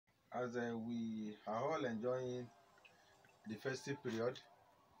As we are all enjoying the festive period,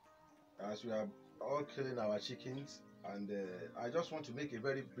 as we are all killing our chickens, and I just want to make a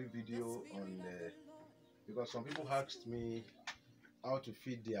very brief video on because some people asked me how to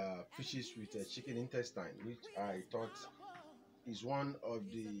feed their fishes with chicken intestine, which I thought is one of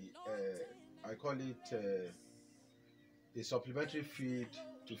the I call it a supplementary feed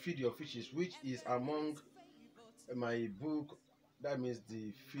to feed your fishes, which is among my book. That means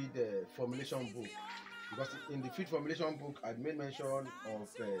the feed formulation book, because in the feed formulation book I made mention of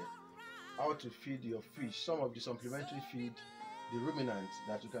how to feed your fish, some of the supplementary feed, the ruminants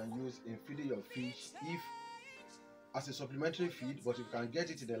that you can use in feeding your fish, if as a supplementary feed, but if you can get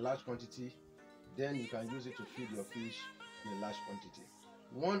it in a large quantity, then you can use it to feed your fish in a large quantity.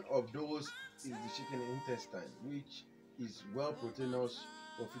 One of those is the chicken intestine, which is well proteinous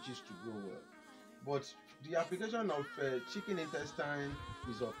for fishes to grow well. But the application of chicken intestine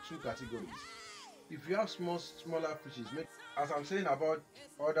is of two categories. If you have smaller fishes, as I'm saying about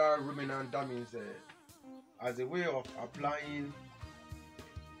other ruminant, that means as a way of applying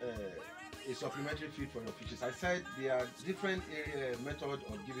a supplementary feed for your fishes. I said there are different methods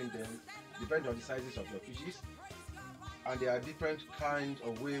of giving them, depending on the sizes of your fishes, and there are different kinds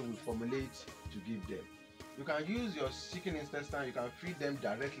of way we formulate to give them. You can use your chicken intestine, you can feed them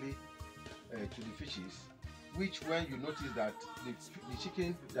directly to the fishes, which when you notice that the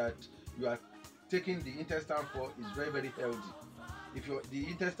chicken that you are taking the intestine for is very healthy. If the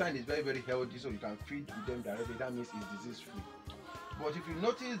intestine is very healthy, so you can feed with them directly, that means it's disease free. But if you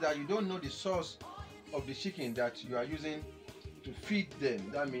notice that you don't know the source of the chicken that you are using to feed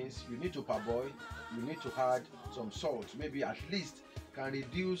them, that means you need to parboil, you need to add some salt, maybe at least can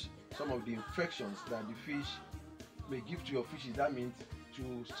reduce some of the infections that the fish may give to your fishes. That means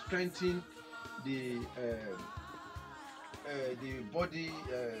to strengthen the body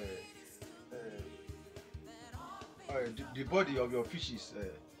the body of your fishes,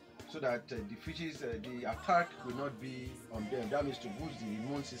 so that the fishes, the attack will not be on them. That means to boost the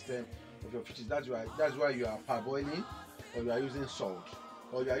immune system of your fishes. That's why you are parboiling, or you are using salt,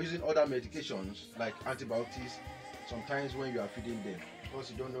 or you are using other medications like antibiotics sometimes when you are feeding them,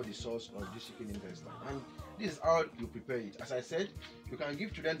 because you don't know the source of this chicken intestine. And this is how you prepare it. As I said, you can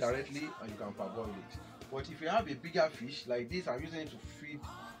give to them directly and you can parboil it. But if you have a bigger fish like this, I'm using it to feed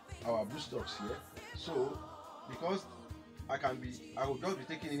our blue stocks here. So because I will just be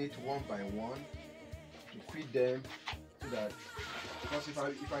taking it one by one to feed them, so that, because if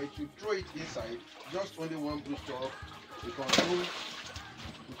I should throw it inside just only one blue stock, you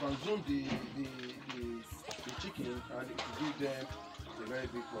can zoom the chicken and it will give them a very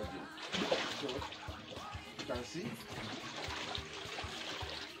big protein. So you can see,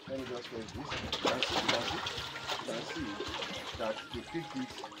 let me just press this. You can see that they picked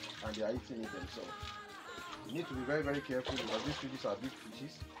it and they are eating it themselves. You need to be very careful, because these fishes are big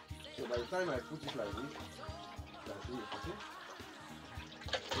fishes. So by the time I put it like this, you can see.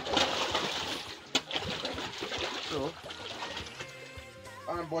 So,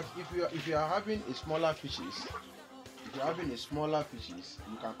 but if you are having a smaller fishes,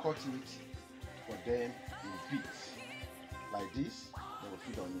 you can cut it for them in bits like this. They will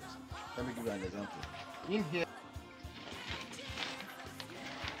feed on it. Let me give you an example.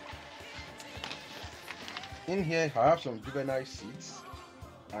 In here I have some juvenile seeds,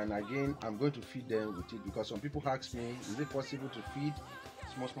 and again I'm going to feed them with it, because some people ask me, is it possible to feed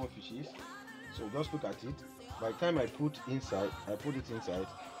small fishes? So just look at it. By the time I put it inside,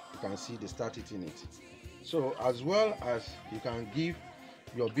 you can see they start eating it. So as well as you can give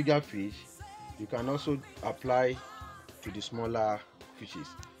your bigger fish, you can also apply to the smaller fishes.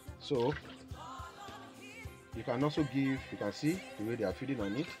 So you can also give, you can see the way they are feeding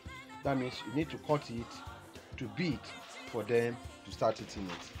on it. That means you need to cut it to bit for them to start eating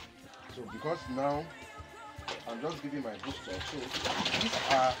it. So because now I'm just giving my booster, so these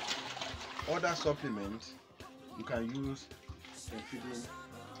are other supplements you can use in feeding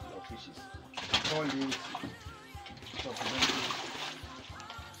your fishes. Call it supplementary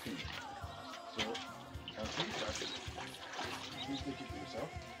feed. So you can see that. Please take it for yourself.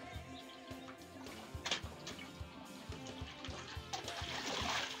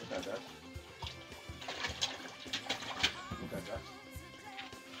 Look at that.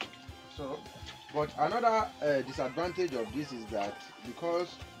 So, but another disadvantage of this is that, because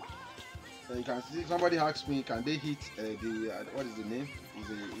you can see, somebody asked me, can they eat what is the name? Is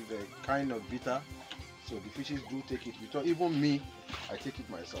a kind of bitter. So the fishes do take it. Because even me, I take it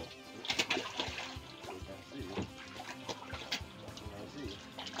myself. So you can see.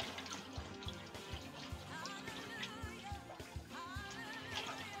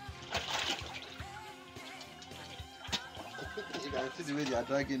 can see the way they are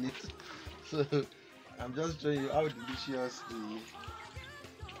dragging it. So I'm just showing you how delicious the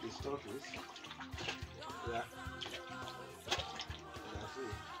stuff is. Yeah.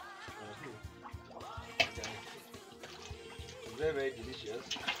 It's very, very delicious.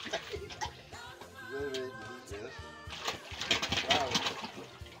 Very, very delicious. Wow.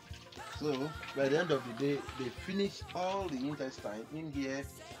 So by the end of the day, they finish all the intestine. In here,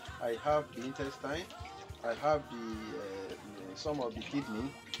 I have the intestine. I have the some of the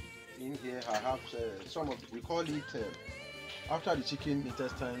kidney. In here, I have some of we call it after the chicken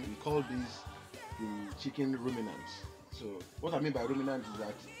intestine. We call these the chicken ruminants. So what I mean by ruminants is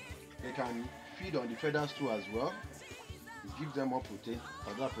that they can feed on the feathers too as well. It gives them more protein,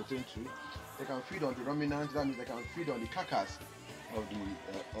 other protein too. They can feed on the ruminants. That means they can feed on the carcass of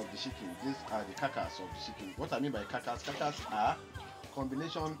the chicken. These are the carcass of the chicken. What I mean by carcass are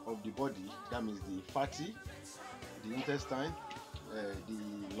combination of the body. That means the fatty, the intestine,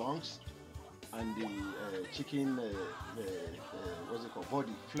 the lungs, and the chicken what's it called,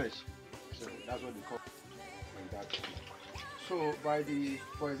 body, flesh. So that's what they call that. So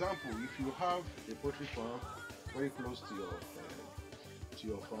for example, if you have a poultry farm very close to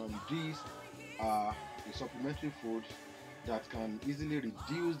your farm, these are a supplementary food that can easily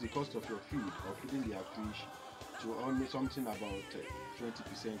reduce the cost of your feed or feeding their fish to only something about 20% or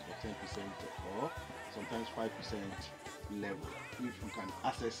 10% or sometimes 5% level if you can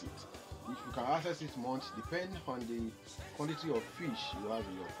access it. If you can access it much, depend on the quantity of fish you have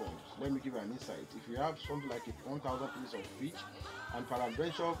in your farm. So let me give you an insight. If you have something like 1,000 pieces of fish, and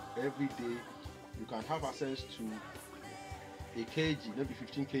peradventure every day you can have access to a kg, maybe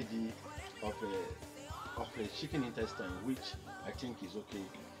 15 kg of a chicken intestine, which I think is okay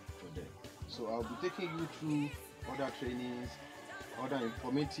for them. So I'll be taking you through other trainings, other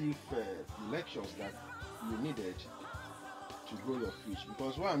informative lectures that you needed to grow your fish,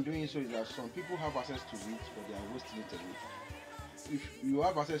 because what I'm doing so is that some people have access to it but they are wasting it away. If you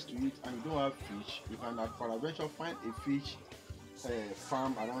have access to it and you don't have fish, you can peradventure find a fish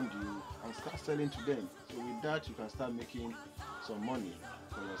farm around you and start selling to them. So with that you can start making some money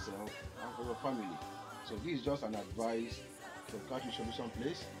for yourself and for your family. So this is just an advice from Catfish Solution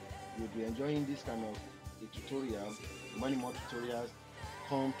Place. You'll be enjoying this kind of a tutorial, many more tutorials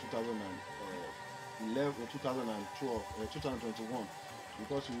come 2011, 2012, 2021,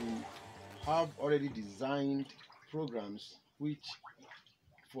 because we have already designed programs which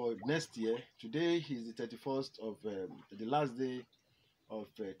for next year. Today is the 31st of the last day of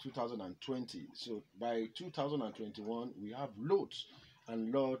 2020. So by 2021 we have loads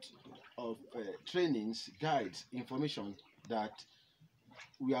and lots of trainings, guides, information that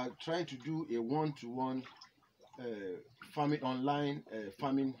we are trying to do a one-to-one farming online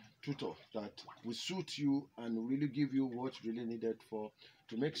farming tutor that will suit you and really give you what's really needed for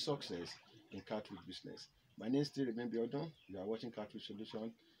to make success in catfish business. My name is still Biodun. You are watching Catfish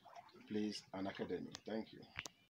Solution Place and Academy. Thank you.